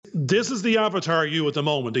this is the avatar you at the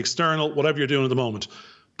moment, external, whatever you're doing at the moment.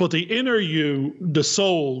 But the inner you, the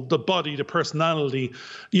soul, the body, the personality,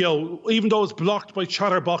 even though it's blocked by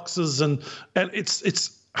chatterboxes and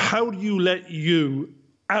it's how do you let you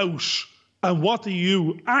out, and what do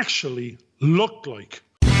you actually look like?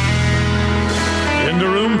 In the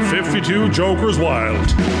room, 52 Jokers Wild.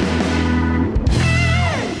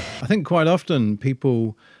 I think quite often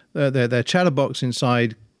people, their chatterbox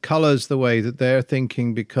inside colours the way that they're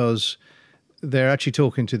thinking because they're actually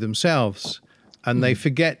talking to themselves. And they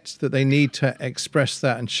forget that they need to express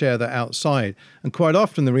that and share that outside. And quite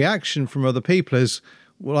often the reaction from other people is,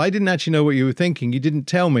 well, I didn't actually know what you were thinking. You didn't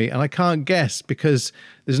tell me, and I can't guess because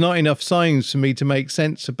there's not enough signs for me to make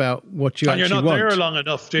sense about what you actually want. And you're not there long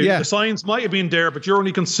enough, dude. Yeah. The signs might have been there, but you're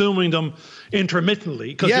only consuming them intermittently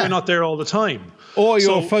because you're not there all the time. Or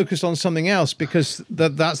you're focused on something else because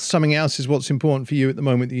that's something else is what's important for you at the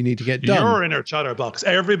moment that you need to get done. Your inner chatterbox.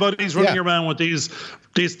 Everybody's running around with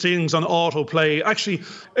these things on autoplay. Actually,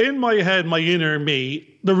 in my head, my inner me,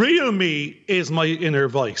 the real me is my inner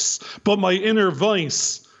voice. But my inner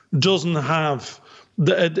voice doesn't have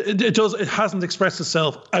it hasn't expressed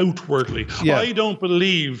itself outwardly. Yeah. I don't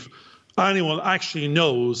believe anyone actually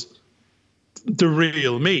knows the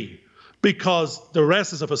real me. Because the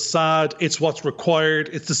rest is a facade, it's what's required,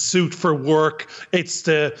 it's the suit for work, it's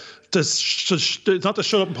not to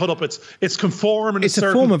shut up and put up, it's conform. And it's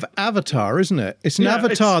a form of avatar, isn't it? It's an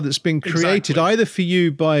avatar that's been created either for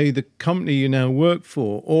you by the company you now work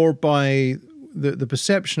for or by the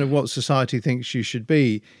perception of what society thinks you should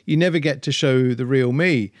be. You never get to show the real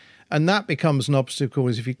me. And that becomes an obstacle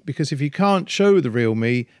because if you can't show the real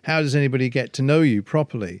me, how does anybody get to know you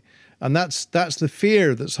properly? And that's the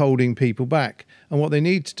fear that's holding people back. And what they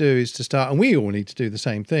need to do is to start, and we all need to do the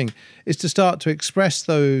same thing, is to start to express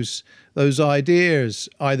those ideas,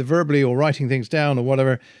 either verbally or writing things down or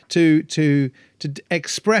whatever, to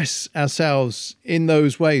express ourselves in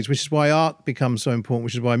those ways, which is why art becomes so important,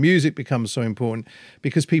 which is why music becomes so important,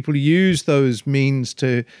 because people use those means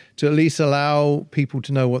to at least allow people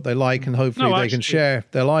to know what they like, and hopefully they can share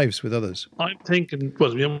their lives with others. I'm thinking,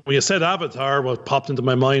 well, when you said Avatar, what popped into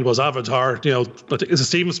my mind was Avatar. Is it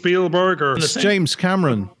Steven Spielberg or it's James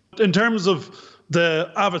Cameron? In terms of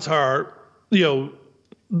the Avatar,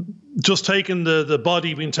 just taking the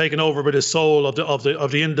body being taken over by the soul of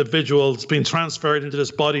the individual, it's being transferred into this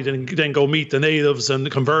body, then go meet the natives and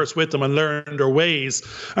converse with them and learn their ways,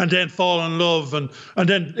 and then fall in love, and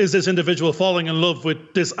then is this individual falling in love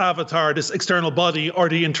with this avatar, this external body, or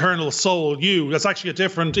the internal soul, you? That's actually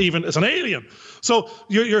it's an alien. So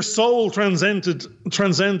your soul transcended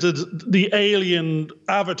the alien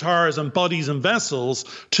avatars and bodies and vessels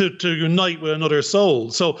to unite with another soul.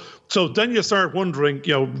 So then you start wondering,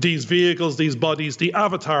 these vehicles, these bodies, the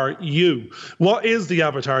avatar you. What is the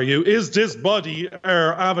avatar you? Is this body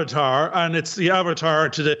our avatar, and it's the avatar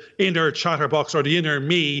to the inner chatterbox or the inner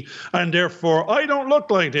me, and therefore I don't look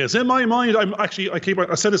like this. In my mind,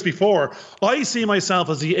 I said this before, I see myself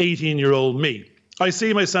as the 18-year-old me. I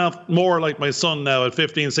see myself more like my son now at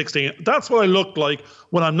 15, 16. That's what I look like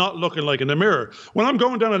when I'm not looking like in the mirror. When I'm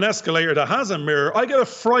going down an escalator that has a mirror, I get a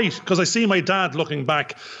fright because I see my dad looking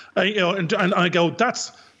back, and I go,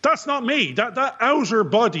 that's not me. That outer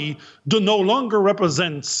body no longer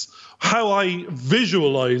represents how I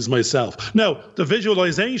visualize myself. Now, the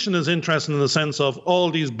visualization is interesting in the sense of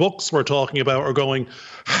all these books we're talking about are going,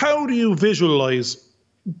 how do you visualize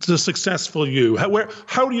the successful you?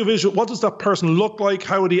 How do you visualize? What does that person look like?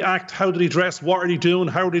 How would he act? How did he dress? What are they doing?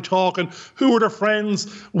 How are they talking? Who are their friends?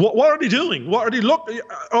 What are they doing? What are they looking?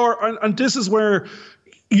 And this is where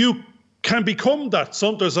you can become that.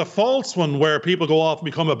 There's a false one where people go off and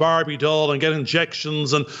become a Barbie doll and get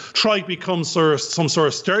injections and try to become some sort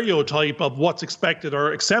of stereotype of what's expected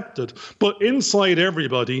or accepted. But inside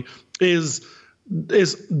everybody is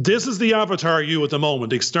this is the avatar you at the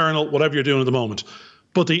moment, external, whatever you're doing at the moment.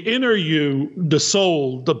 But the inner you, the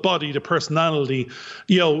soul, the body, the personality,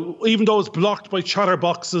 even though it's blocked by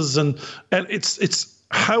chatterboxes and it's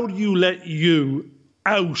how do you let you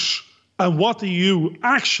out, and what do you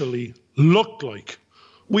actually look like?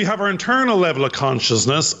 We have our internal level of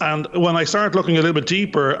consciousness, and when I start looking a little bit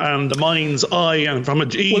deeper and the mind's eye, and from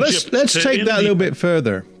Egypt, let's take that a little bit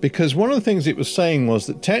further, because one of the things it was saying was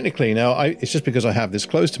that technically now, it's just because I have this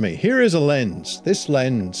close to me. Here is a lens. This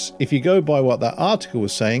lens, if you go by what that article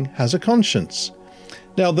was saying, has a conscience.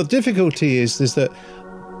 Now the difficulty is that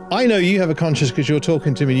I know you have a conscience because you're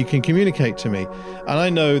talking to me, you can communicate to me, and I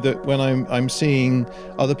know that when I'm seeing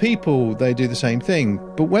other people, they do the same thing.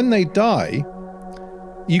 But when they die,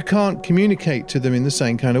 you can't communicate to them in the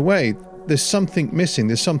same kind of way. there's something missing,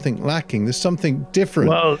 there's something lacking, there's something different.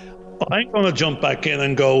 Well, I'm going to jump back in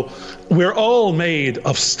and go, we're all made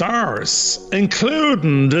of stars,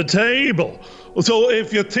 including the table. So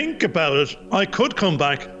if you think about it, I could come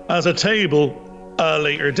back as a table a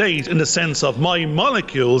later date, in the sense of my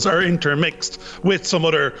molecules are intermixed with some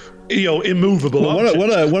other, immovable object.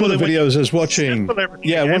 One of the videos I was watching, one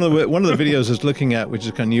of the videos I was looking at, which is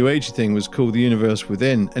a kind of new age thing, was called The Universe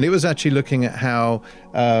Within, and it was actually looking at how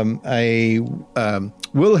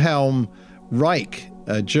Wilhelm Reich,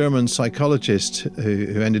 a German psychologist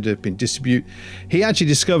who ended up in disrepute, he actually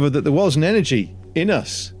discovered that there was an energy in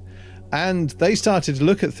us. And they started to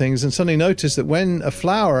look at things and suddenly noticed that when a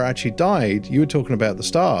flower actually died, you were talking about the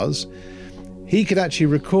stars, he could actually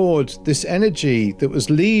record this energy that was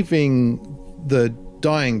leaving the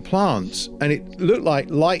dying plants, and it looked like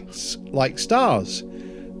lights, like stars,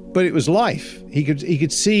 but it was life. He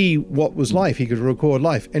could see what was life. He could record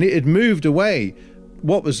life, and it had moved away.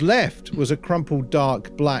 What was left was a crumpled,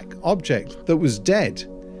 dark, black object that was dead.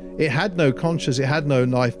 It had no conscience. It had no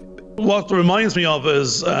life. What reminds me of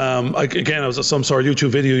is, again, it was some sort of YouTube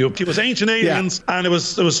video. It was Ancient Aliens, and it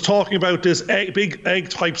was talking about this big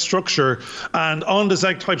egg-type structure. And on this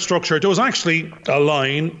egg-type structure, there was actually a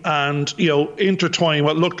line and, intertwined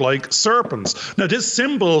what looked like serpents. Now, this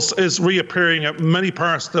symbol is reappearing at many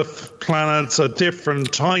parts of the planets at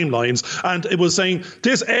different timelines. And it was saying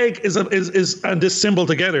this egg is and this symbol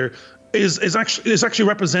together is actually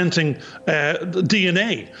representing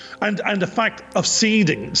DNA and the fact of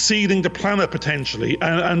seeding the planet potentially,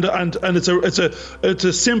 and it's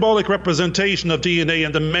a symbolic representation of DNA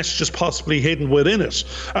and the messages possibly hidden within it,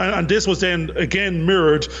 and this was then again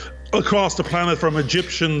mirrored across the planet from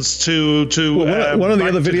Egyptians to one of the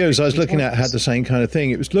other videos I was looking at had the same kind of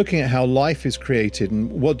thing. It was looking at how life is created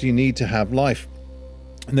and what do you need to have life,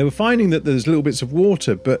 and they were finding that there's little bits of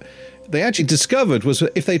water, but they actually discovered was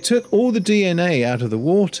that if they took all the DNA out of the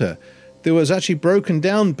water, there was actually broken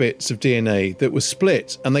down bits of DNA that were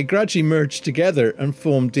split, and they gradually merged together and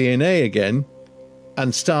formed DNA again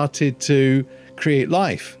and started to create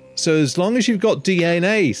life. So as long as you've got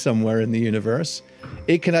DNA somewhere in the universe,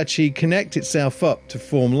 it can actually connect itself up to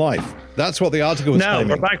form life. That's what the article was claiming.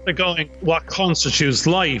 Now, we're back to going, what constitutes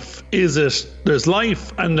life? Is it, there's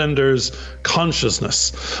life and then there's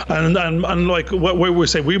consciousness. And like what we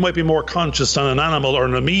say, we might be more conscious than an animal or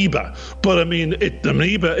an amoeba. But I mean,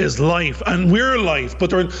 amoeba is life and we're life.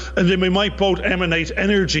 But and then we might both emanate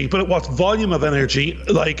energy. But at what volume of energy?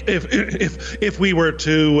 Like if we were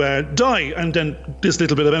to die and then this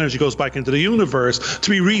little bit of energy goes back into the universe to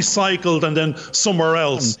be recycled and then somewhere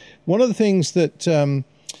else. One of the things that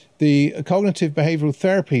the cognitive behavioral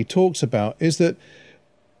therapy talks about is that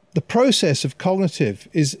the process of cognitive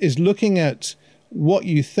is looking at what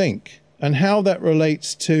you think and how that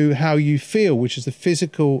relates to how you feel, which is the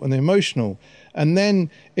physical and the emotional. And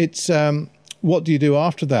then it's what do you do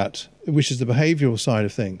after that, which is the behavioral side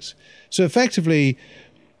of things. So effectively,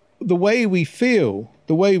 the way we feel,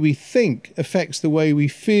 the way we think affects the way we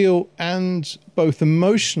feel, and both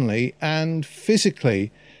emotionally and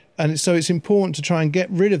physically. And so it's important to try and get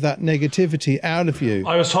rid of that negativity out of you.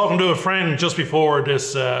 I was talking to a friend just before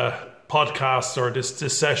this podcast or this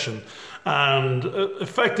session, and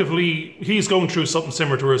effectively he's going through something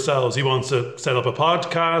similar to ourselves. He wants to set up a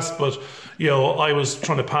podcast, but I was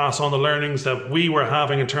trying to pass on the learnings that we were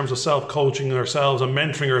having in terms of self-coaching ourselves and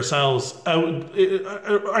mentoring ourselves out.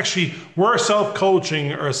 Actually, we're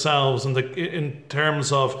self-coaching ourselves in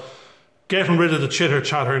terms of getting rid of the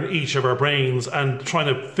chitter-chatter in each of our brains and trying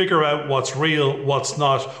to figure out what's real, what's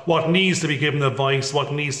not, what needs to be given advice,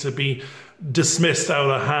 what needs to be dismissed out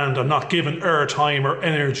of hand and not given airtime or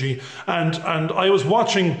energy. And I was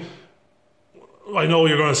watching, I know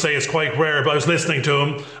you're going to say it's quite rare, but I was listening to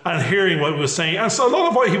him and hearing what he was saying. And so a lot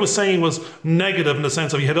of what he was saying was negative in the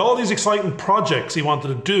sense of he had all these exciting projects he wanted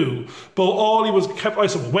to do, but all he was kept, I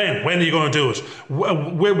said, when are you going to do it?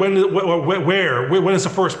 When is the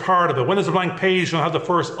first part of it? When is the blank page going to have the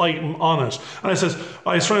first item on it? And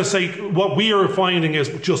I was trying to say, what we are finding is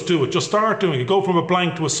just do it. Just start doing it. Go from a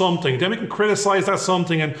blank to a something. Then we can criticize that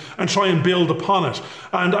something and try and build upon it.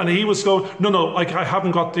 And he was going, no, I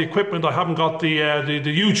haven't got the equipment. I haven't got the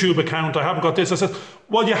YouTube account, I haven't got this. I said,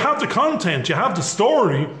 well, you have the content, you have the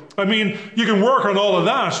story. I mean, you can work on all of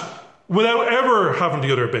that without ever having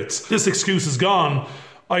the other bits. This excuse is gone.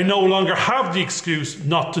 I no longer have the excuse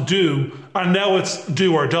not to do, and now it's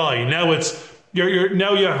do or die. Now it's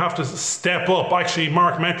now you have to step up. Actually,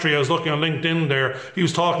 Mark Metry, I was looking on LinkedIn there, he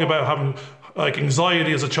was talking about having like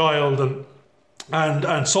anxiety as a child, and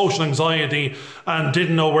and social anxiety, and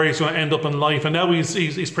didn't know where he's going to end up in life. And now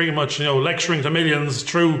he's pretty much, you know, lecturing to millions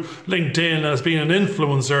through LinkedIn as being an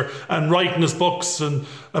influencer and writing his books and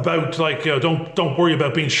about, like, you know, don't worry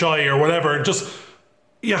about being shy or whatever. Just,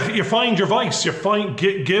 yeah, you find your voice. You find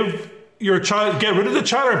give your child, get rid of the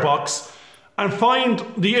chatterbox and find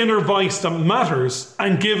the inner voice that matters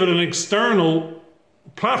and give it an external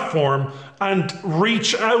platform and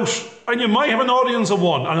reach out. And you might have an audience of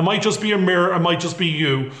one, and it might just be a mirror, it might just be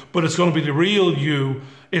you, but it's going to be the real you.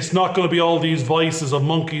 It's not going to be all these voices of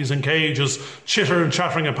monkeys in cages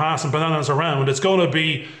chattering and passing bananas around. It's going to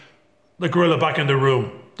be the gorilla back in the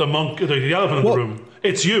room, the elephant in the room.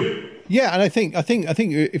 It's you. Yeah, and I think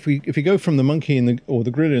if we go from the monkey or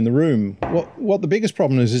the gorilla in the room, what the biggest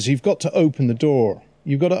problem is you've got to open the door.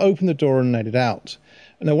 You've got to open the door and let it out.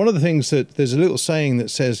 Now, one of the things that there's a little saying that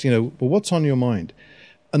says, you know, well, what's on your mind?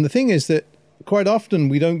 And the thing is that quite often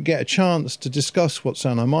we don't get a chance to discuss what's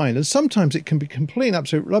on our mind. And sometimes it can be complete and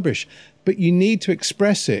absolute rubbish, but you need to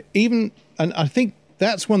express it. And I think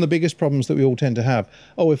that's one of the biggest problems that we all tend to have.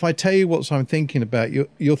 Oh, if I tell you what I'm thinking about,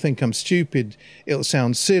 you'll think I'm stupid. It'll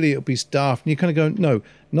sound silly. It'll be daft. And you kind of go, no,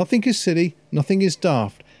 nothing is silly. Nothing is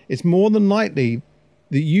daft. It's more than likely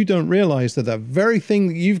that you don't realize that very thing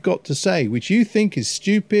that you've got to say, which you think is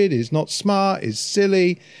stupid, is not smart, is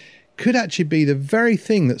silly, could actually be the very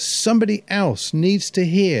thing that somebody else needs to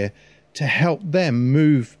hear to help them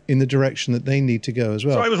move in the direction that they need to go as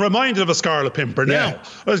well. So I was reminded of a Scarlet Pimpernel. Now,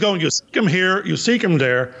 I was going, you seek him here, you seek him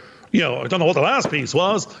there. You know, I don't know what the last piece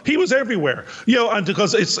was. He was everywhere. You know, and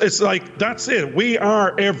because it's like, that's it. We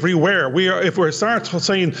are everywhere. We are, if we start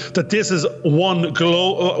saying that this is one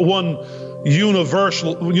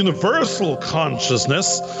universal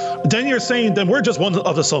consciousness, then you're saying then we're just one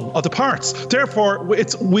of the sum of the parts. Therefore,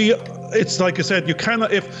 it's like I said, you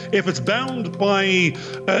cannot, if it's bound by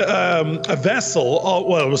a vessel,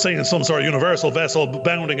 well, we're saying some sort of universal vessel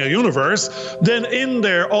bounding a universe, then in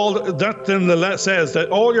there all that then says that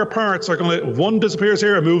all your parts are going to, one disappears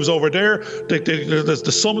here and moves over there.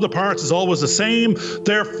 The sum of the parts is always the same.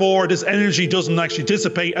 Therefore, this energy doesn't actually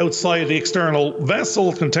dissipate outside the external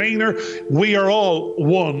vessel container. We are all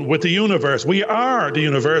one with the universe. We are the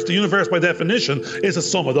universe. The universe, by definition, is a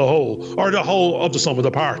sum of the whole, or the whole of the sum of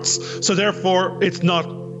the parts. So therefore, it's not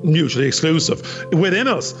mutually exclusive. Within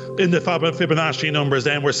us, in the Fibonacci numbers,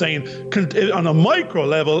 then we're saying on a micro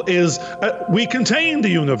level is we contain the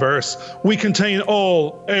universe. We contain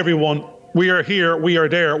everyone. We are here. We are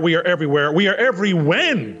there. We are everywhere. We are every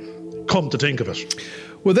when. Come to think of it.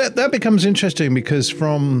 Well, that becomes interesting because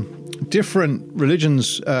from different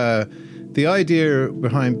religions, the idea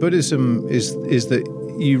behind Buddhism is that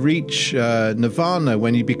you reach nirvana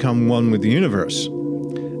when you become one with the universe.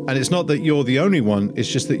 And it's not that you're the only one, it's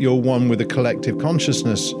just that you're one with the collective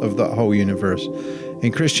consciousness of that whole universe.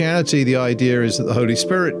 In Christianity, the idea is that the Holy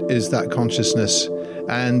Spirit is that consciousness,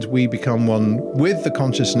 and we become one with the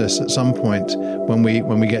consciousness at some point when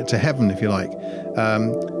we get to heaven, if you like.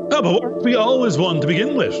 No, but we always one to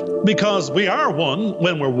begin with, because we are one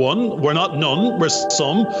when we're one. We're not none. We're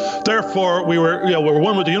some. Therefore, we were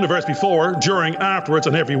one with the universe before, during, afterwards,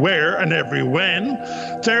 and everywhere, and every when.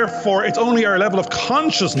 Therefore, it's only our level of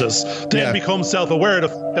consciousness then becomes self-aware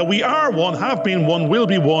that we are one, have been one, will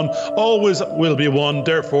be one, always will be one.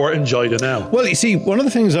 Therefore, enjoy the now. Well, you see, one of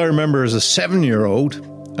the things I remember as a 7-year-old,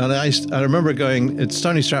 and I remember going at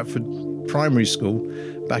Stony Stratford Primary School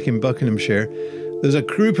back in Buckinghamshire. There's a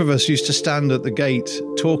group of us used to stand at the gate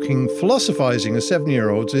talking, philosophizing as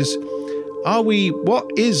 7-year-olds what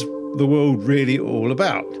is the world really all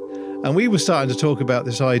about? And we were starting to talk about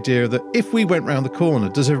this idea that if we went round the corner,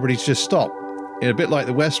 does everybody just stop? A bit like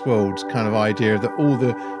the Westworld kind of idea that all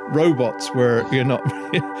the robots were,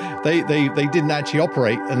 they didn't actually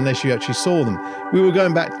operate unless you actually saw them. We were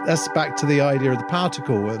going back to the idea of the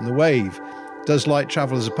particle and the wave. Does light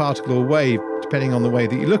travel as a particle or wave, depending on the way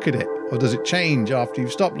that you look at it? Or does it change after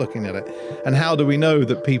you've stopped looking at it? And how do we know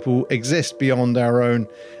that people exist beyond our own?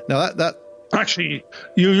 Now, that actually,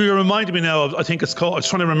 you reminded me now of, I think it's called, I was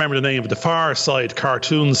trying to remember the name of the Far Side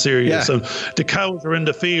cartoon series. Yeah. And the cows are in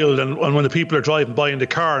the field, and when the people are driving by in the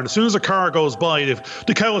car, and as soon as the car goes by,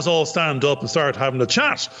 the cows all stand up and start having a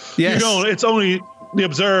chat. Yes. It's only the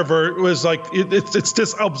observer was like, it's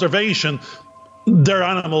this observation. They're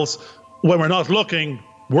animals. When we're not looking,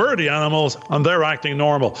 we're the animals, and they're acting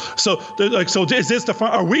normal. So is this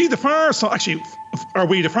are we the far side? Actually, are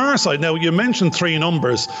we the far side? Now, you mentioned 3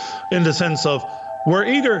 numbers in the sense of we're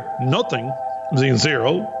either nothing, meaning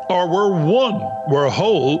zero, or we're one, we're a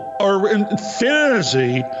whole, or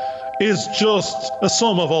infinity is just a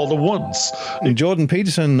sum of all the ones. And Jordan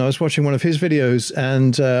Peterson, I was watching one of his videos,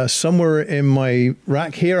 and somewhere in my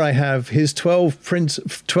rack here I have his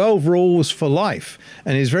 12 rules for life.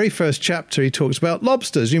 And his very first chapter, he talks about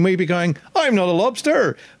lobsters. You may be going, I'm not a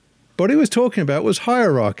lobster. What he was talking about was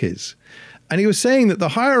hierarchies. And he was saying that the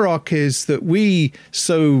hierarchies that we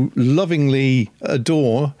so lovingly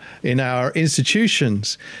adore in our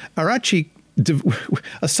institutions are actually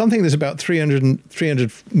something that's about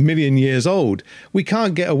 300 million years old. We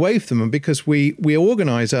can't get away from them because we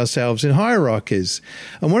organize ourselves in hierarchies.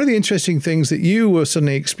 And one of the interesting things that you were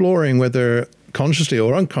suddenly exploring, whether consciously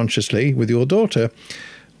or unconsciously with your daughter,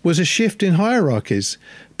 was a shift in hierarchies,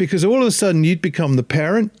 because all of a sudden you'd become the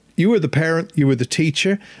parent. You were the parent, you were the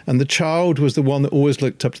teacher, and the child was the one that always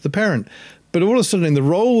looked up to the parent. But all of a sudden, in the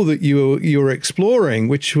role that you were exploring,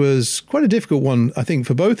 which was quite a difficult one, I think,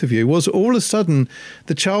 for both of you, was all of a sudden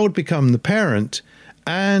the child became the parent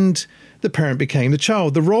and the parent became the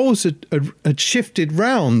child. The roles had shifted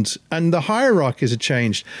round and the hierarchies had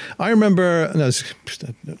changed. I remember, and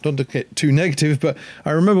don't to get too negative, but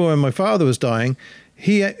I remember when my father was dying,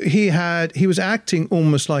 he was acting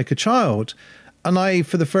almost like a child. And I,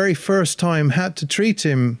 for the very first time, had to treat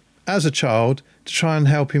him as a child to try and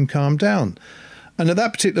help him calm down. And at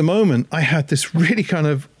that particular moment, I had this really kind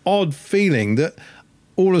of odd feeling that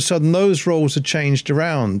all of a sudden those roles had changed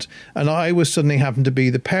around. And I was suddenly having to be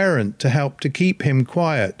the parent to help to keep him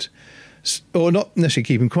quiet. Or not necessarily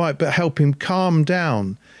keep him quiet, but help him calm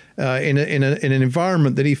down in an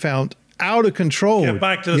environment that he found out of control. Get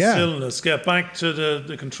back to the stillness. Get back to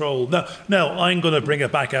the control. Now, I'm going to bring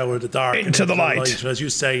it back out of the dark into the light. As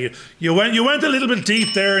you say, you went a little bit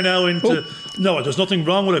deep there now into. No, there's nothing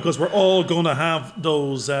wrong with it, because we're all going to have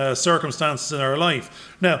those circumstances in our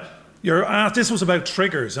life. Now, you're asked, this was about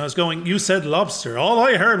triggers. And I was going, you said lobster. All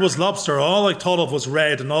I heard was lobster. All I thought of was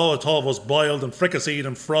red, and all I thought of was boiled and fricasseed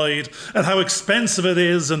and fried, and how expensive it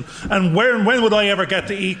is, and when would I ever get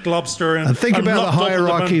to eat lobster? And think about the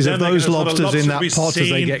hierarchies of those lobsters in that pot as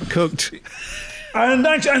they get cooked. And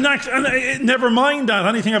never mind that.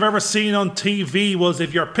 Anything I've ever seen on TV was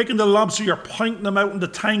if you're picking the lobster, you're pointing them out in the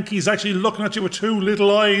tank. He's actually looking at you with two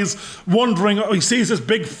little eyes, wondering. He sees this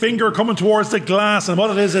big finger coming towards the glass, and what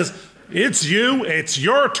it is it's you. It's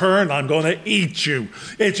your turn. I'm going to eat you.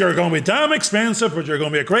 You're going to be damn expensive, but you're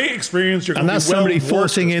going to be a great experience. You're going to be well somebody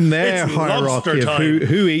forcing in their hierarchy of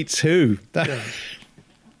who eats who. Then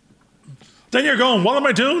you're going, what am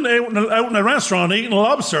I doing out in a restaurant eating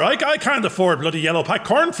lobster? I can't afford bloody yellow pack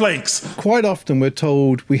cornflakes. Quite often we're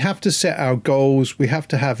told we have to set our goals, we have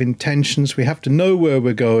to have intentions, we have to know where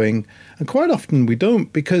we're going. And quite often we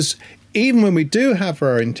don't, because even when we do have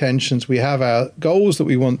our intentions, we have our goals that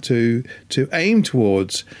we want to aim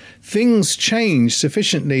towards, things change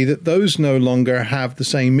sufficiently that those no longer have the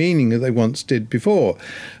same meaning that they once did before.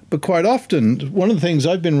 But quite often, one of the things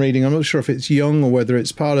I've been reading, I'm not sure if it's Jung or whether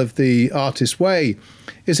it's part of the Artist's Way,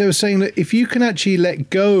 is they were saying that if you can actually let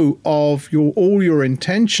go of all your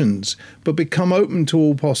intentions, but become open to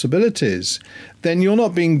all possibilities, then you're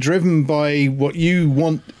not being driven by what you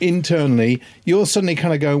want internally. You're suddenly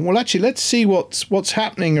kind of going, well, actually, let's see what's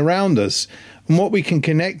happening around us and what we can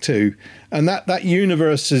connect to. And that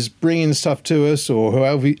universe is bringing stuff to us, or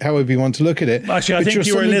however you want to look at it. Actually, I think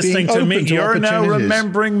you were listening to me. You're now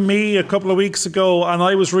remembering me a couple of weeks ago, and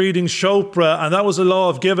I was reading Chopra, and that was the law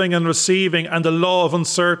of giving and receiving, and the law of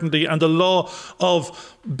uncertainty, and the law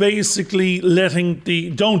of basically letting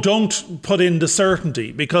don't put in the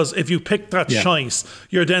certainty, because if you pick that choice,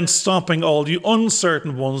 you're then stopping all the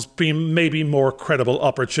uncertain ones being maybe more credible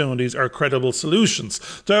opportunities or credible solutions.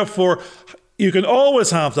 Therefore, you can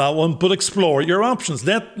always have that one, but explore your options.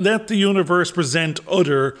 Let the universe present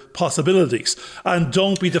other possibilities, and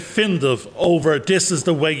don't be definitive over this is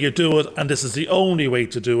the way you do it and this is the only way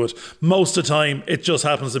to do it. Most of the time, it just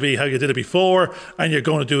happens to be how you did it before, and you're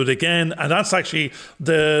going to do it again. And that's actually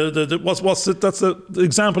that's the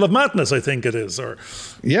example of madness, I think it is.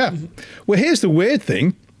 Yeah. Well, here's the weird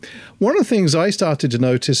thing. One of the things I started to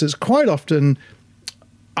notice is quite often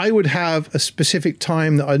I would have a specific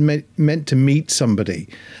time that I'd meant to meet somebody.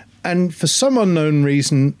 And for some unknown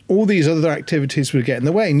reason, all these other activities would get in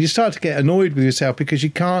the way. And you start to get annoyed with yourself because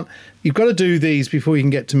you've got to do these before you can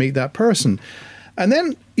get to meet that person. And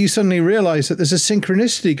then you suddenly realize that there's a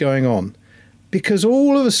synchronicity going on, because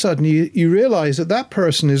all of a sudden you realize that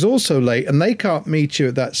person is also late and they can't meet you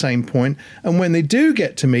at that same point. And when they do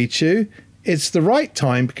get to meet you, it's the right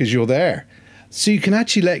time because you're there. So you can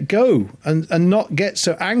actually let go and not get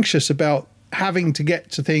so anxious about having to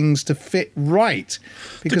get to things to fit right.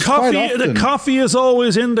 Because the coffee is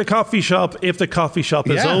always in the coffee shop if the coffee shop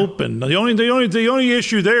is open. The only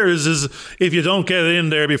issue there is if you don't get it in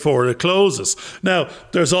there before it closes. Now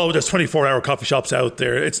there's 24-hour coffee shops out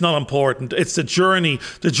there. It's not important. It's the journey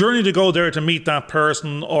to go there to meet that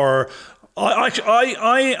person. Or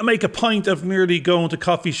I make a point of merely going to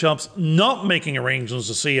coffee shops, not making arrangements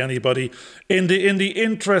to see anybody, in the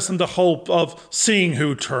interest and the hope of seeing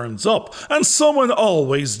who turns up. And someone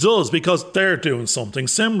always does, because they're doing something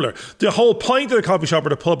similar. The whole point of the coffee shop or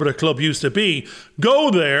the pub or the club used to be, go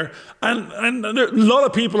there, and a lot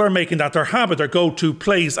of people are making that their habit, their go-to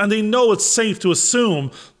place, and they know it's safe to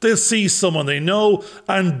assume they'll see someone they know,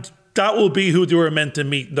 and that will be who they were meant to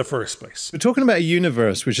meet in the first place. We're talking about a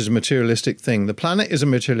universe, which is a materialistic thing. The planet is a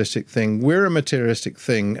materialistic thing. We're a materialistic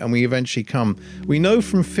thing, and we eventually come. We know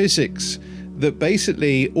from physics that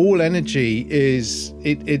basically all energy is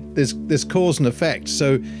there's cause and effect.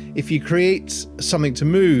 So if you create something to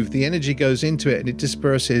move, the energy goes into it and it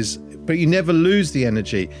disperses, but you never lose the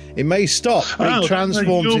energy. It may stop, but it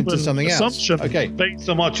transforms into something else. Okay, based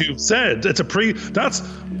on what you've said, that's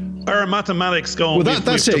our mathematics going. Well,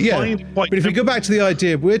 that's it, yeah. But if we go back to the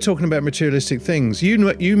idea, we're talking about materialistic things.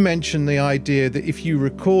 You mentioned the idea that if you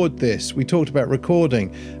record this, we talked about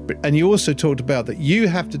recording, and you also talked about that you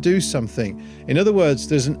have to do something. In other words,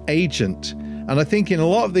 there's an agent. And I think in a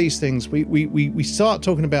lot of these things, we start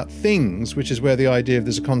talking about things, which is where the idea of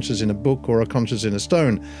there's a conscious in a book or a conscious in a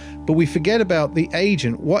stone, but we forget about the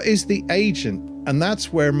agent. What is the agent? And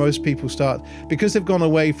that's where most people start, because they've gone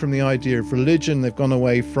away from the idea of religion. They've gone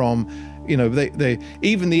away from, they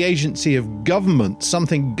even the agency of government,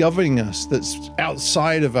 something governing us that's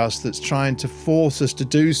outside of us, that's trying to force us to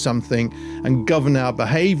do something and govern our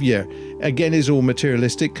behavior. Again, is all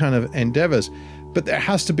materialistic kind of endeavors. But there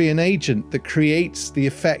has to be an agent that creates the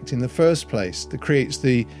effect in the first place, that creates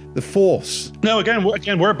the force. Now, again,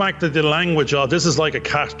 we're back to the language of, this is like a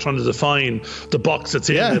cat trying to define the box it's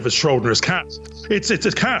in. If it's Schrodinger's cat, it's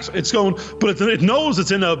a cat. It's going, but it knows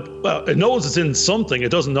it's in it knows it's in something.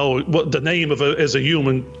 It doesn't know what the name of it is, a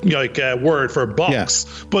human word for box.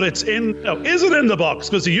 Yeah. But it's in. Is it in the box?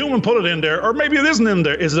 Because the human put it in there, or maybe it isn't in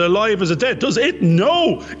there. Is it alive? Is it dead? Does it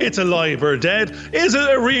know it's alive or dead? Is it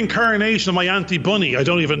a reincarnation of my Auntie Bunny? I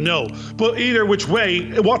don't even know. But either which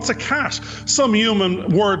way, what's a cat? Some human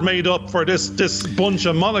word made up for this bunch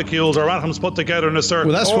of molecules or atoms put together in a certain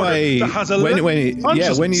order. Well, that's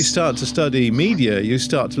why when you start to study media, you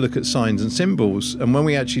start to look at signs and symbols. And when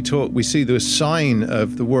we actually talk, we see the sign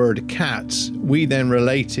of the word cat. We then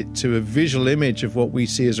relate it to a visual image of what we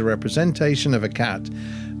see as a representation of a cat,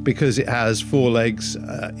 because it has 4 legs,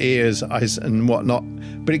 ears, eyes, and whatnot.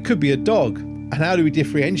 But it could be a dog. And how do we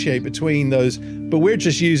differentiate between those? But we're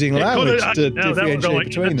just using language to differentiate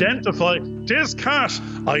between them. This cat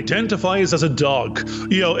identifies as a dog.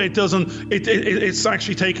 It doesn't. It's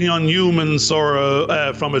actually taking on humans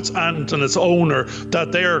or from its aunt and its owner,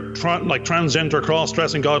 that they're transgender,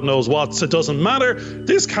 cross-dressing, God knows what. So it doesn't matter.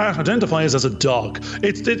 This cat identifies as a dog.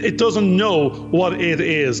 It doesn't know what it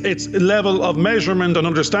is. Its level of measurement and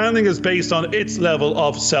understanding is based on its level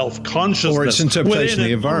of self-consciousness or its interpretation of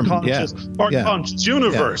the environment. Conscious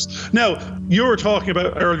universe. Yeah. Now, you were talking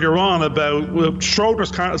about earlier on about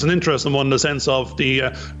Schrodinger's cat is an interesting one in the sense of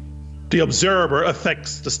the observer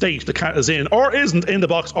affects the state the cat is in or isn't in the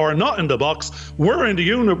box or not in the box. We're in the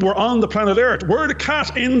unit. We're on the planet Earth. We're the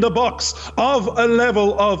cat in the box of a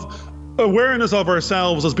level of awareness of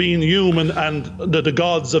ourselves as being human and the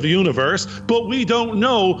gods of the universe, but we don't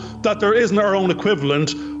know that there isn't our own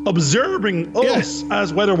equivalent observing us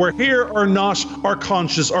as whether we're here or not, or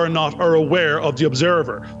conscious or not, or aware of the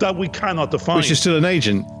observer that we cannot define. Which is still an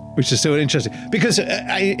agent, which is still interesting. Because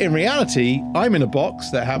in reality, I'm in a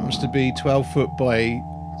box that happens to be 12 foot by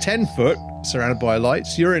 10 foot, surrounded by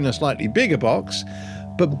lights. You're in a slightly bigger box.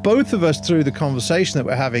 But both of us, through the conversation that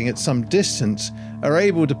we're having at some distance, are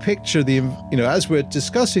able to picture as we're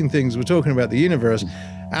discussing things, we're talking about the universe,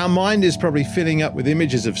 our mind is probably filling up with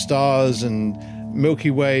images of stars and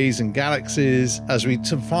Milky Ways and galaxies as we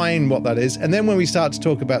define what that is. And then when we start to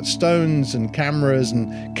talk about stones and cameras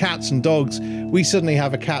and cats and dogs, we suddenly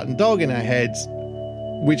have a cat and dog in our heads,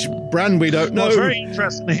 which brand we don't know. Well, it's very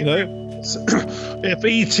interesting. If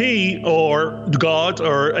E.T. or God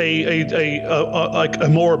or a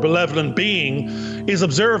more benevolent being is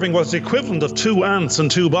observing what's the equivalent of 2 ants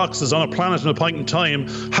and 2 boxes on a planet in a point in time,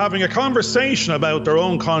 having a conversation about their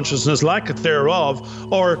own consciousness, lack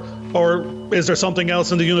thereof, or is there something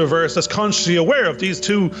else in the universe that's consciously aware of these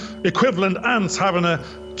 2 equivalent ants having a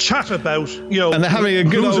chat about, and they're having a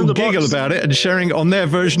good old giggle about it and sharing it on their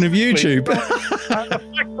version of YouTube.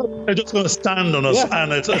 They're just going to stand on us,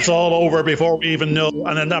 and it's all over before we even know.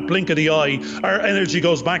 And in that blink of the eye, our energy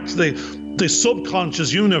goes back to the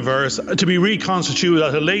subconscious universe to be reconstituted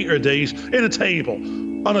at a later date in a table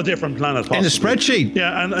on a different planet, possibly. In a spreadsheet.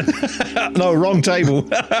 Yeah, and no, wrong table.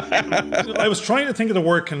 I was trying to think of the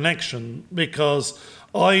word connection because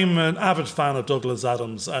I'm an avid fan of Douglas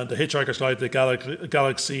Adams and The Hitchhiker's Guide to the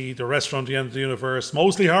Galaxy, The Restaurant at the End of the Universe,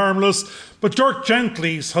 Mostly Harmless, but Dirk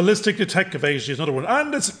Gently's Holistic Detective Agency is another one,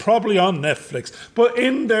 and it's probably on Netflix. But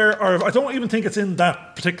in there, or I don't even think it's in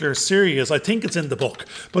that particular series, I think it's in the book.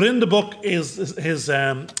 But in the book is his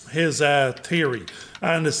theory,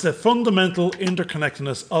 and it's the fundamental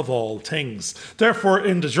interconnectedness of all things. Therefore,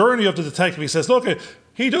 in the journey of the detective, he says, look,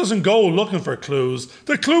 he doesn't go looking for clues.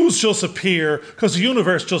 The clues just appear because the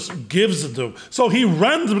universe just gives them to him. So he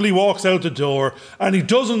randomly walks out the door and he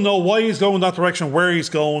doesn't know why he's going that direction, where he's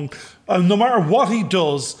going. And no matter what he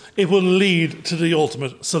does, it will lead to the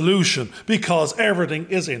ultimate solution because everything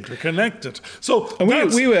is interconnected. So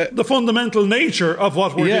that's the fundamental nature of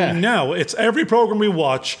what we're doing now. It's every program we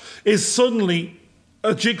watch is suddenly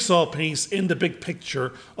a jigsaw piece in the big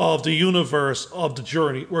picture of the universe, of the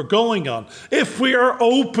journey we're going on. If we are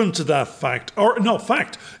open to that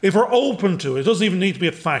if we're open to it, it doesn't even need to be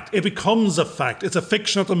a fact. It becomes a fact. It's a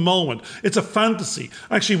fiction at the moment. It's a fantasy.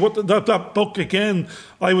 Actually, what that book, again,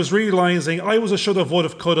 I was realising I was a should have, would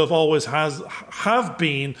have, could have, always have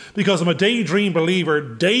been, because I'm a daydream believer,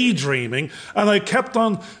 daydreaming, and I kept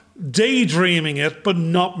on daydreaming it but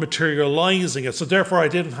not materializing it. So therefore I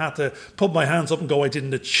didn't have to put my hands up and go, I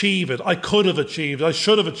didn't achieve it. I could have achieved it. I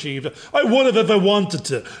should have achieved it. I would have if I wanted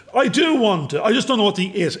to. I do want to. I just don't know what the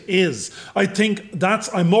it is. I think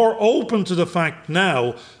I'm more open to the fact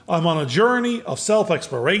now I'm on a journey of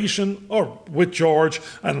self-exploration, or with George,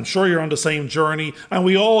 and I'm sure you're on the same journey, and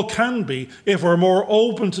we all can be if we're more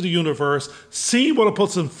open to the universe, see what it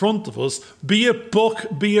puts in front of us, be it book,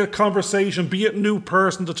 be it conversation, be it new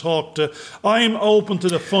person to talk to. I'm open to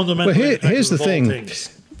the fundamental. But here's the thing.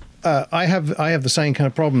 I have the same kind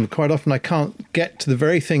of problem. Quite often I can't get to the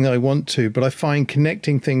very thing that I want to, but I find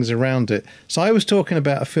connecting things around it. So I was talking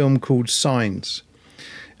about a film called Signs.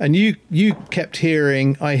 And you kept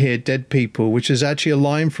hearing, I hear dead people, which is actually a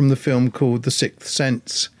line from the film called The Sixth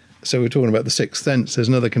Sense. So we're talking about The Sixth Sense. There's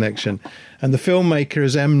another connection. And the filmmaker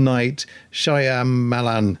is M. Night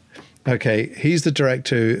Shyamalan. Okay, he's the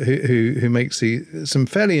director who makes some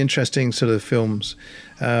fairly interesting sort of films.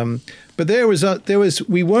 But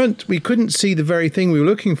we couldn't see the very thing we were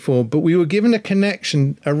looking for, but we were given a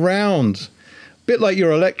connection around. Bit like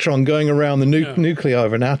your electron going around the nuclei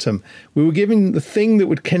of an atom. We were given the thing that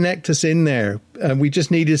would connect us in there, and we just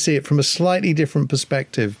needed to see it from a slightly different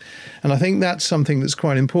perspective. And I think that's something that's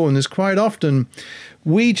quite important. There's quite often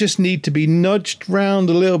we just need to be nudged round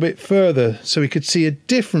a little bit further so we could see a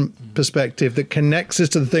different perspective that connects us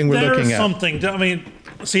to the thing we're looking at. There's something, I mean,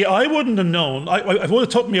 see, I wouldn't have known. It would have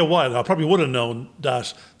took me a while. I probably would have known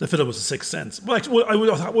that the film was The Sixth Sense. But I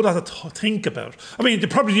would have to think about. I mean,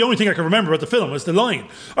 probably the only thing I can remember about the film is the line.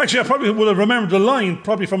 Actually, I probably would have remembered the line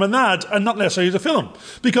probably from an ad and not necessarily the film,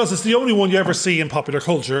 because it's the only one you ever see in popular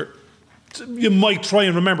culture. You might try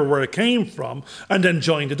and remember where it came from and then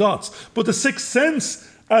join the dots. But The Sixth Sense,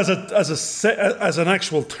 as an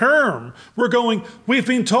actual term, we've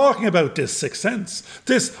been talking about this sixth sense,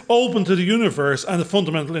 this open to the universe and the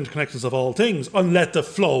fundamental interconnections of all things, and let the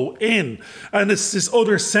flow in. And it's this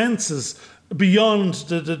other senses beyond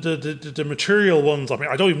the material ones. I mean,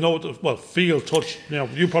 I don't even know feel, touch,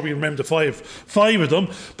 you probably remember the five of them,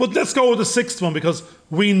 but let's go with the sixth one, because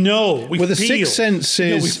we know, we feel. The sixth sense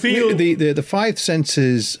is, we feel. The five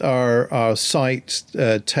senses are sight,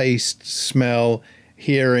 taste, smell,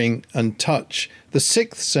 hearing and touch. The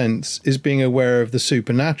sixth sense is being aware of the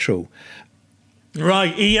supernatural.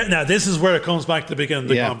 Right. Now, this is where it comes back to the beginning of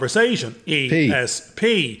the conversation.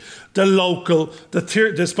 ESP. The local,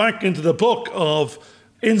 this back into the book of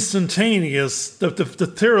instantaneous, the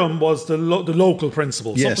theorem was the local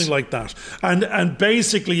principle, something like that. And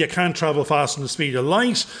basically you can't travel faster than the speed of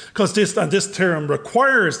light, because this theorem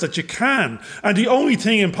requires that you can. And the only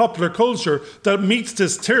thing in popular culture that meets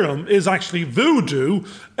this theorem is actually voodoo,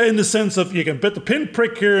 in the sense of you can put the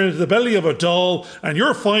pinprick here into the belly of a doll and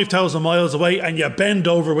you're 5,000 miles away and you bend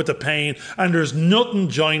over with the pain and there's nothing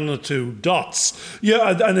joining the two dots. Yeah,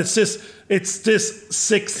 and it's this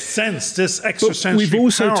sixth sense, this extrasensory power. We've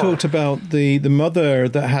also talked about the mother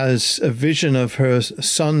that has a vision of her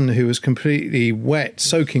son who is completely wet,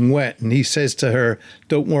 soaking wet, and he says to her,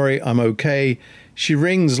 "Don't worry, I'm okay." she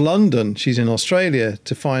rings London, she's in Australia,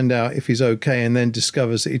 to find out if he's okay, and then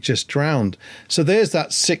discovers that he just drowned. So there's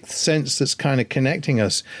that sixth sense that's kind of connecting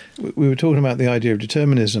us. We were talking about the idea of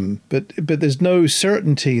determinism, but there's no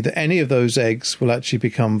certainty that any of those eggs will actually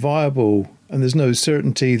become viable, and there's no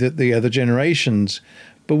certainty that the other generations.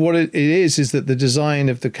 But what it is that the design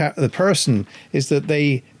of the person is that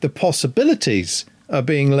the possibilities are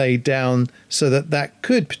being laid down so that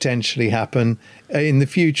could potentially happen in the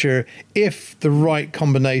future if the right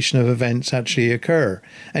combination of events actually occur.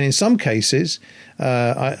 And in some cases,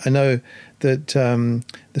 I know that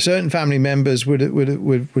the certain family members would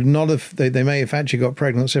not have, they may have actually got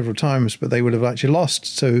pregnant several times, but they would have actually lost.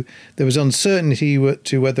 So there was uncertainty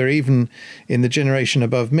to whether even in the generation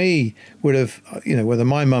above me would have, whether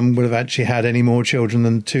my mum would have actually had any more children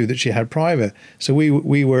than the two that she had prior. So we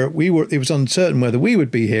were, it was uncertain whether we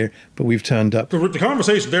would be here, but we've turned up. The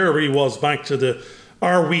conversation there really was back to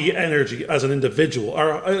are we energy as an individual?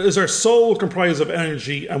 Is our soul comprised of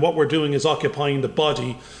energy, and what we're doing is occupying the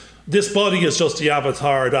body? This body is just the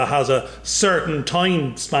avatar that has a certain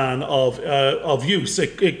time span of use.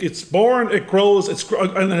 It's born, it grows,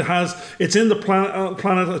 and it's in the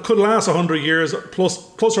planet. It could last 100 years,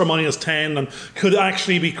 plus or minus 10, and could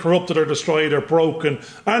actually be corrupted or destroyed or broken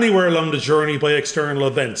anywhere along the journey by external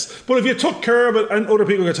events. But if you took care of it, and other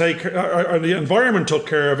people could take, or the environment took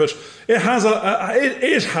care of it, it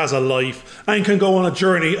has a life and can go on a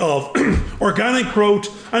journey of organic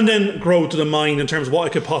growth, and then grow to the mind in terms of what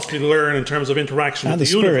it could possibly learn in terms of interaction with the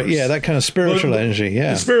spirit, universe. that kind of spiritual energy,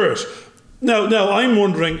 the spirit. Now I'm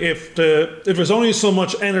wondering if there's only so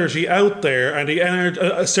much energy out there, and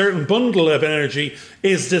a certain bundle of energy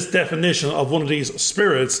is this definition of one of these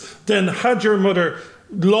spirits, then had your mother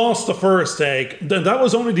lost the first egg, then that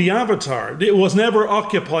was only the avatar. It was never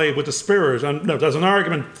occupied with the spirit. And there's an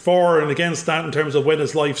argument for and against that in terms of when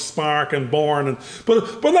is life spark and born.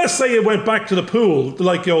 But let's say it went back to the pool,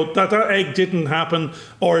 that egg didn't happen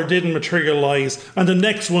or it didn't materialize, and the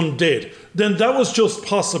next one did. Then that was just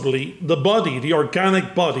possibly the body, the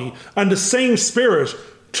organic body, and the same spirit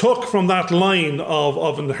took from that line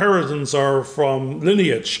of inheritance or from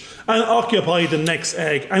lineage and occupied the next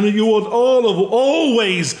egg, and you would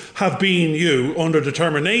always have been you under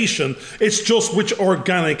determination. It's just which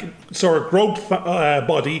organic sort of growth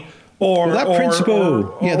body or that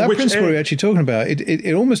principle. That principle you're actually talking about.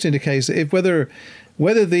 It almost indicates that if whether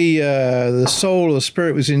the soul or the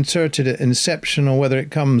spirit was inserted at inception or whether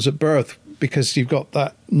it comes at birth, because you've got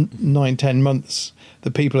that 9-10 months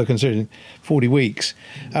that people are considering 40 weeks.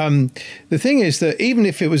 The thing is that even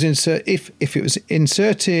if it was inserted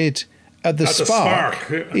at the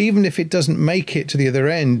spark, even if it doesn't make it to the other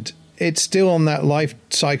end, it's still on that life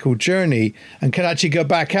cycle journey and can actually go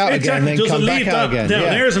back out again and then come back out again. Now,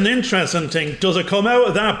 there's an interesting thing. Does it come out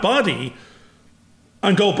of that body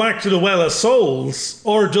and go back to the well of souls,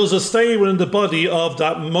 or does it stay within the body of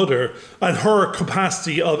that mother and her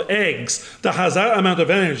capacity of eggs that has that amount of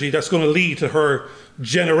energy that's going to lead to her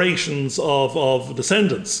generations of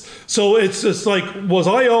descendants? So it's like, was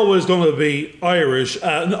I always going to be Irish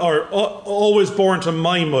or always born to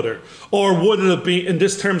my mother, or would it have been in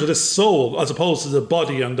this terms of this soul as opposed to the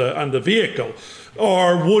body and the vehicle?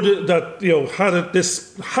 Or would it that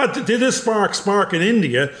did this spark in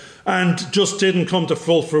India and just didn't come to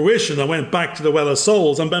full fruition and went back to the well of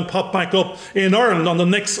souls and then popped back up in Ireland on the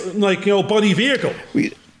next body vehicle?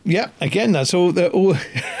 Again, that's all.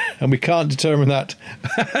 And we can't determine that.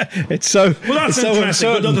 It's so. Well, that's interesting.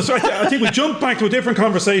 I think we jump back to a different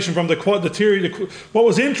conversation from the theory. What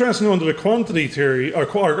was interesting under the quantity theory, or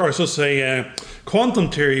so to say,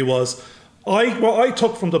 quantum theory was. What I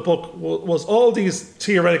took from the book was all these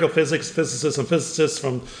theoretical physicists and physicists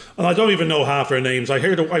and I don't even know half their names. I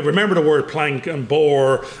remember the word Planck and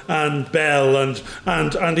Bohr and Bell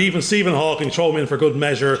and even Stephen Hawking, throw him in for good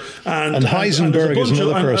measure. And Heisenberg is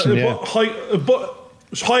another person,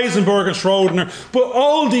 Heisenberg and Schrödinger, but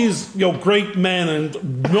all these great men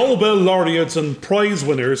and Nobel laureates and prize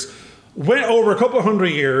winners went over a couple of 100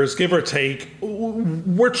 years, give or take.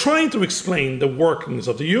 We're trying to explain the workings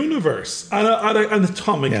of the universe at an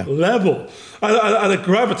atomic level, at a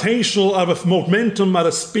gravitational, at a momentum, at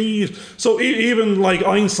a speed. So even like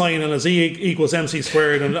Einstein and his E equals mc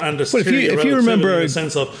squared and the theory of relativity in the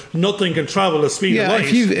sense of nothing can travel at the speed of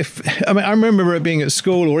light. I remember it being at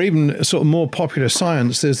school or even sort of more popular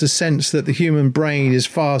science, there's the sense that the human brain is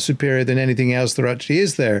far superior than anything else there actually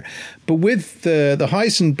is there. But with the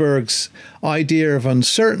Heisenberg's idea of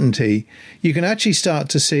uncertainty, you can actually start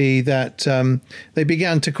to see that they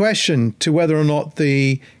began to question to whether or not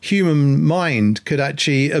the human mind could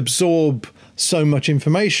actually absorb so much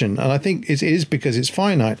information. And I think it is because it's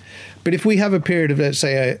finite. But if we have a period of, let's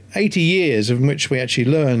say, 80 years in which we actually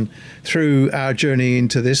learn through our journey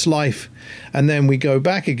into this life, and then we go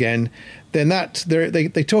back again, then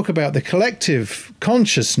they talk about the collective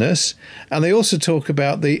consciousness, and they also talk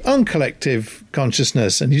about the uncollective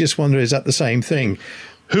consciousness. And you just wonder, is that the same thing?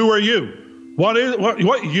 Who are you? What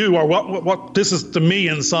you are? What this is the me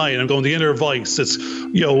inside. I'm going the inner voice. It's,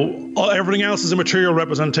 everything else is a material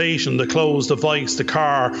representation. The clothes, the voice, the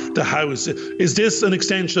car, the house. Is this an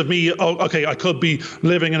extension of me? Oh, okay, I could be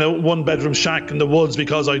living in a 1-bedroom shack in the woods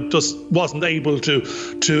because I just wasn't able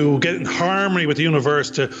to get in harmony with the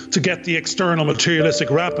universe to get the external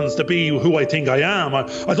materialistic wrappings to be who I think I am.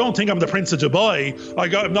 I don't think I'm the Prince of Dubai.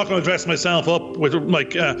 I'm not going to dress myself up with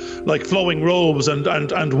like flowing robes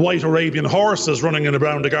and white Arabian horses running in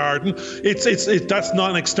around the garden. That's not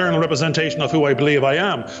an external representation of who I believe I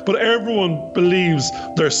am. But everyone believes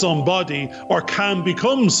they're somebody or can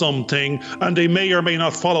become something, and they may or may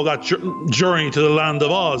not follow that journey to the land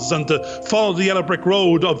of Oz and to follow the yellow brick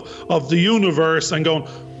road of the universe and going,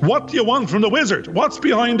 what do you want from the wizard? What's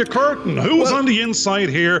behind the curtain? Who's on the inside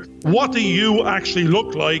here? What do you actually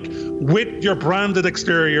look like with your branded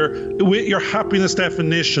exterior, with your happiness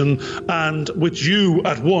definition, and with you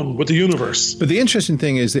at one with the universe? But the interesting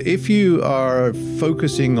thing is that if you are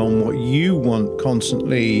focusing on what you want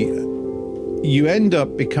constantly, you end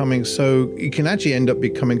up becoming you can actually end up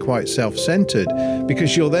becoming quite self-centered,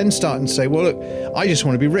 because you'll then start and say, well, look, I just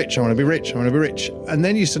want to be rich. I want to be rich. I want to be rich. And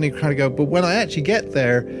then you suddenly kind of go, but when I actually get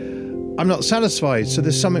there, I'm not satisfied. So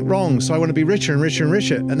there's something wrong. So I want to be richer and richer and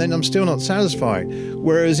richer. And then I'm still not satisfied.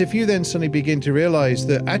 Whereas if you then suddenly begin to realize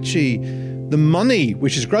that actually the money,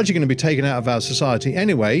 which is gradually going to be taken out of our society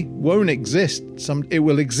anyway, won't exist. It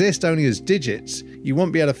will exist only as digits. You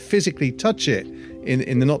won't be able to physically touch it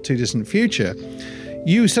in the not too distant future.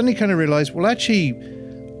 You suddenly kind of realize, well, actually,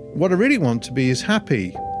 what I really want to be is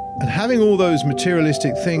happy. And having all those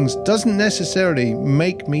materialistic things doesn't necessarily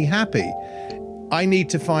make me happy. I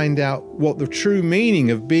need to find out what the true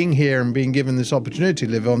meaning of being here and being given this opportunity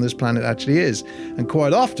to live on this planet actually is. And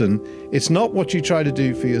quite often, it's not what you try to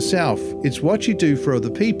do for yourself. It's what you do for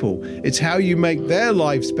other people. It's how you make their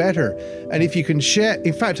lives better. And if you can share,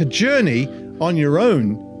 in fact, a journey on your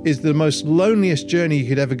own is the most loneliest journey you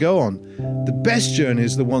could ever go on. The best journey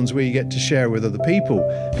is the ones where you get to share with other people.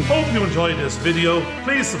 Hope you enjoyed this video.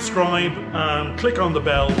 Please subscribe and click on the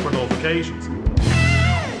bell for notifications.